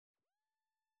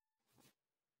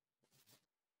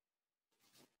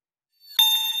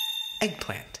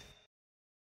Eggplant.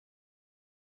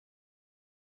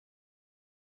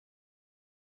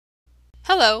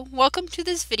 Hello, welcome to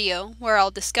this video where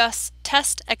I'll discuss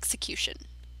test execution.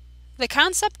 The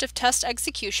concept of test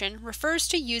execution refers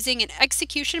to using an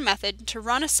execution method to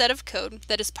run a set of code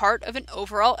that is part of an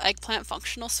overall Eggplant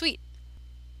functional suite.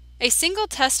 A single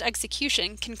test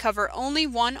execution can cover only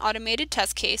one automated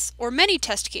test case or many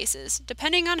test cases,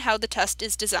 depending on how the test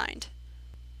is designed.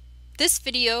 This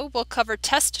video will cover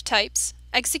test types,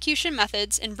 execution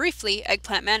methods, and briefly,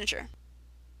 Eggplant Manager.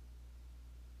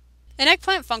 In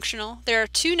Eggplant Functional, there are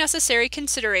two necessary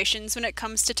considerations when it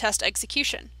comes to test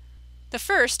execution. The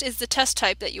first is the test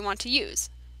type that you want to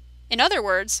use. In other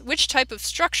words, which type of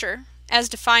structure, as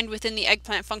defined within the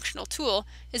Eggplant Functional tool,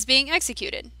 is being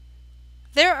executed.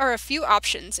 There are a few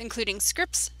options, including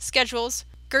scripts, schedules,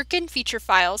 Gherkin feature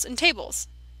files, and tables.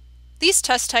 These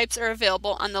test types are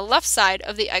available on the left side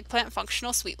of the Eggplant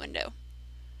Functional Suite window.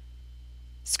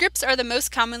 Scripts are the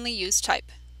most commonly used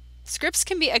type. Scripts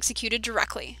can be executed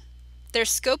directly. Their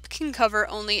scope can cover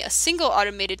only a single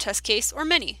automated test case or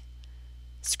many.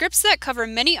 Scripts that cover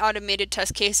many automated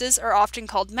test cases are often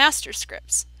called master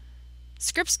scripts.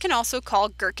 Scripts can also call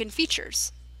Gherkin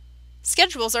features.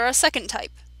 Schedules are a second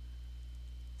type.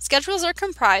 Schedules are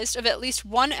comprised of at least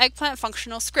one Eggplant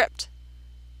functional script.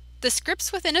 The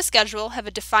scripts within a schedule have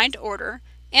a defined order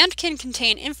and can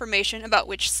contain information about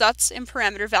which sets and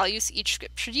parameter values each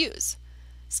script should use.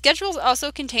 Schedules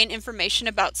also contain information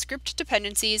about script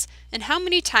dependencies and how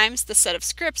many times the set of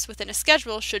scripts within a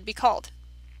schedule should be called.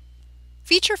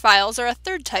 Feature files are a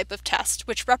third type of test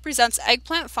which represents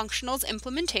Eggplant Functional's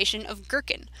implementation of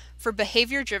Gherkin for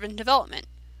behavior-driven development.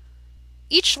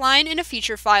 Each line in a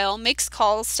feature file makes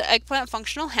calls to Eggplant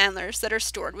Functional handlers that are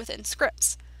stored within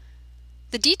scripts.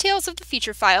 The details of the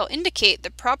feature file indicate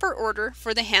the proper order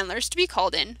for the handlers to be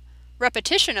called in,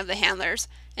 repetition of the handlers,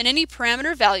 and any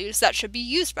parameter values that should be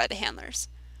used by the handlers.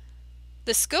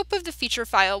 The scope of the feature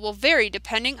file will vary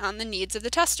depending on the needs of the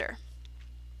tester.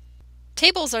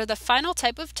 Tables are the final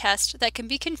type of test that can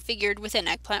be configured within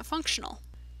Eggplant Functional.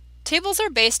 Tables are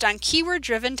based on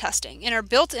keyword-driven testing and are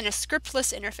built in a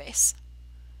scriptless interface.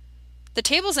 The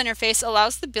tables interface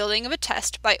allows the building of a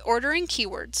test by ordering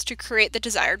keywords to create the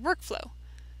desired workflow.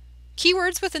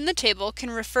 Keywords within the table can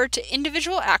refer to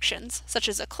individual actions, such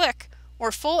as a click,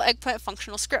 or full Eggplant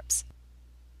functional scripts.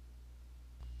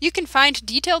 You can find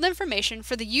detailed information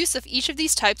for the use of each of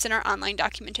these types in our online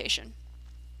documentation.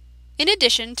 In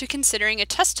addition to considering a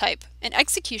test type, an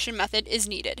execution method is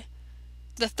needed.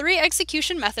 The three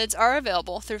execution methods are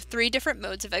available through three different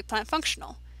modes of Eggplant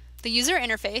Functional: the user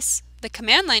interface, the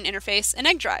command line interface, and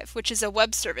EggDrive, which is a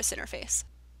web service interface.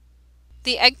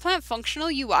 The Eggplant Functional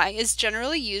UI is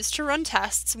generally used to run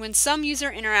tests when some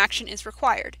user interaction is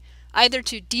required, either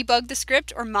to debug the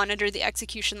script or monitor the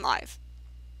execution live.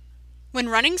 When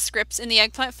running scripts in the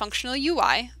Eggplant Functional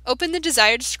UI, open the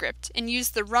desired script and use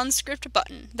the Run Script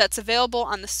button that's available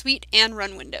on the Suite and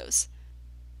Run windows.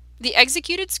 The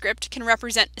executed script can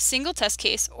represent a single test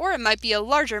case, or it might be a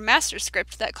larger master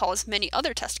script that calls many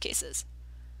other test cases.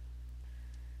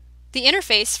 The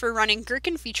interface for running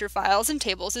Gherkin feature files and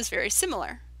tables is very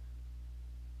similar.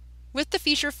 With the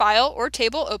feature file or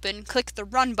table open, click the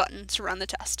Run button to run the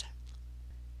test.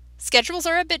 Schedules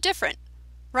are a bit different.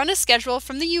 Run a schedule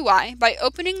from the UI by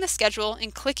opening the schedule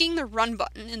and clicking the Run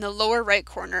button in the lower right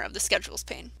corner of the Schedules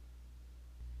pane.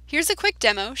 Here's a quick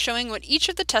demo showing what each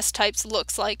of the test types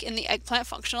looks like in the Eggplant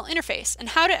Functional interface and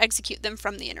how to execute them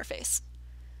from the interface.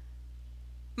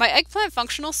 My Eggplant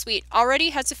Functional Suite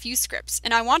already has a few scripts,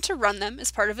 and I want to run them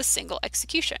as part of a single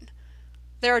execution.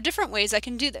 There are different ways I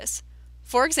can do this.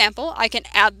 For example, I can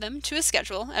add them to a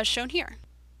schedule as shown here.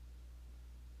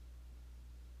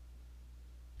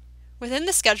 Within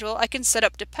the schedule, I can set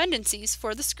up dependencies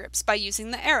for the scripts by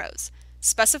using the arrows,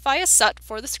 specify a set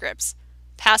for the scripts,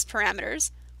 pass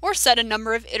parameters, or set a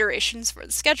number of iterations for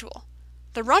the schedule.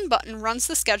 The Run button runs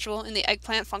the schedule in the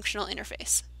Eggplant Functional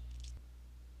interface.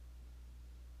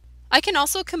 I can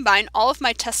also combine all of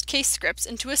my test case scripts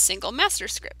into a single master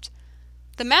script.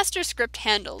 The master script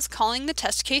handles calling the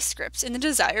test case scripts in the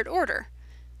desired order.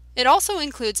 It also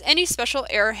includes any special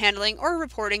error handling or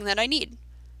reporting that I need.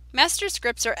 Master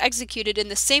scripts are executed in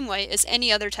the same way as any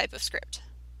other type of script.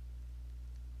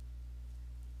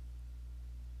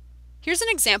 Here's an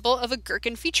example of a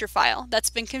Gherkin feature file that's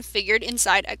been configured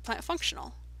inside Eggplant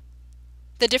Functional.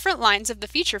 The different lines of the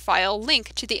feature file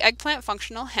link to the Eggplant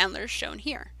Functional handlers shown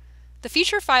here. The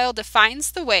feature file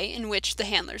defines the way in which the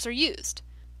handlers are used.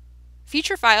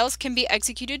 Feature files can be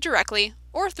executed directly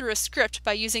or through a script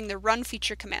by using the Run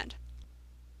feature command.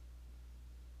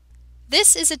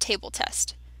 This is a table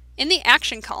test. In the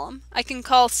action column, I can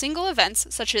call single events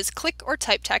such as click or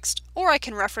type text, or I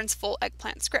can reference full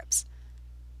Eggplant scripts.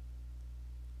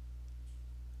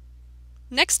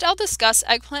 Next, I'll discuss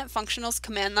Eggplant Functional's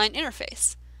command line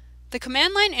interface. The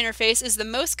command line interface is the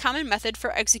most common method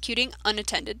for executing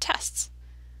unattended tests.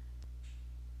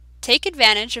 Take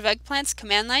advantage of Eggplant's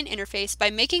command line interface by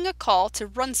making a call to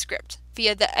run script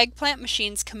via the Eggplant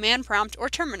machine's command prompt or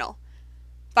terminal.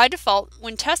 By default,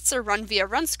 when tests are run via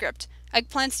run script,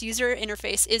 Eggplant's user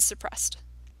interface is suppressed.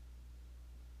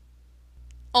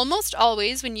 Almost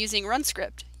always when using run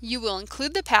script, you will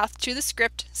include the path to the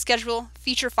script, schedule,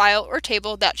 feature file, or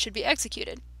table that should be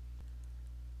executed.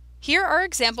 Here are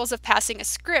examples of passing a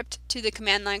script to the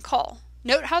command line call.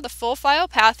 Note how the full file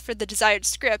path for the desired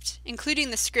script,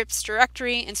 including the script's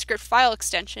directory and script file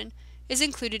extension, is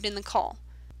included in the call.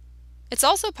 It's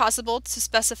also possible to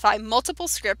specify multiple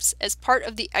scripts as part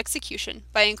of the execution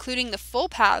by including the full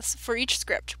paths for each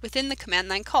script within the command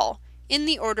line call, in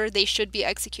the order they should be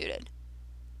executed.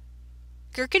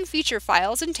 Gherkin feature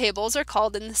files and tables are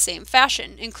called in the same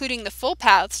fashion, including the full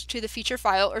paths to the feature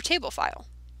file or table file.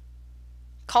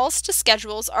 Calls to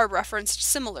schedules are referenced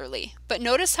similarly, but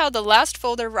notice how the last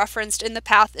folder referenced in the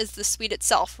path is the suite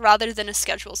itself rather than a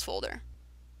schedules folder.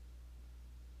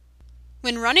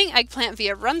 When running Eggplant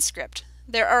via run script,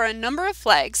 there are a number of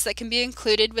flags that can be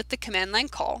included with the command line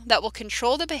call that will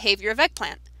control the behavior of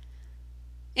Eggplant.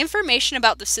 Information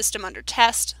about the system under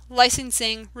test,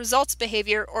 licensing, results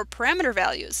behavior, or parameter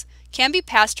values can be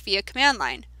passed via command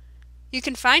line. You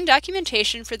can find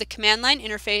documentation for the command line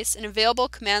interface and available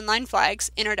command line flags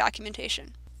in our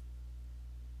documentation.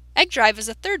 Eggdrive is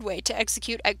a third way to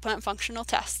execute Eggplant functional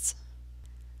tests.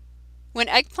 When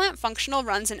Eggplant Functional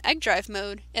runs in Eggdrive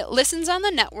mode, it listens on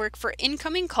the network for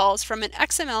incoming calls from an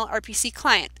XML RPC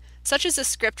client, such as a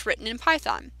script written in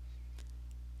Python.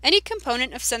 Any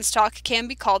component of SenseTalk can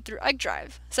be called through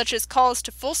Eggdrive, such as calls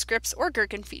to full scripts or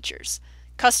Gherkin features,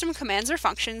 custom commands or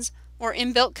functions, or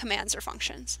inbuilt commands or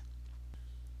functions.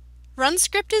 Run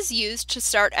script is used to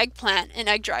start Eggplant in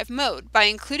Eggdrive mode by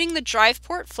including the drive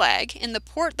port flag in the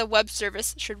port the web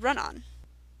service should run on.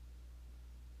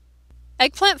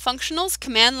 Eggplant Functional's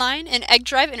command line and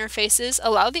Eggdrive interfaces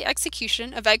allow the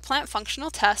execution of Eggplant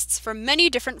functional tests from many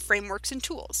different frameworks and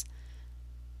tools.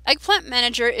 Eggplant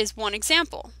Manager is one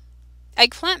example.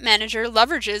 Eggplant Manager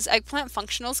leverages Eggplant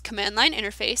Functional's command line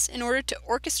interface in order to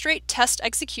orchestrate test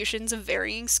executions of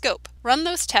varying scope, run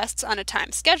those tests on a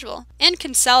time schedule, and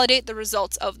consolidate the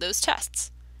results of those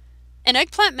tests. An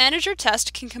Eggplant Manager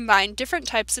test can combine different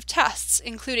types of tests,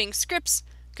 including scripts,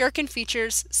 Gherkin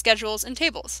features, schedules, and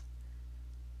tables.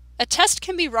 A test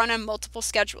can be run on multiple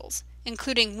schedules,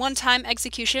 including one-time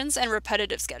executions and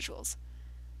repetitive schedules.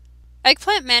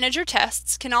 Eggplant Manager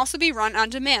tests can also be run on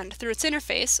demand through its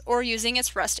interface or using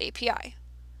its REST API.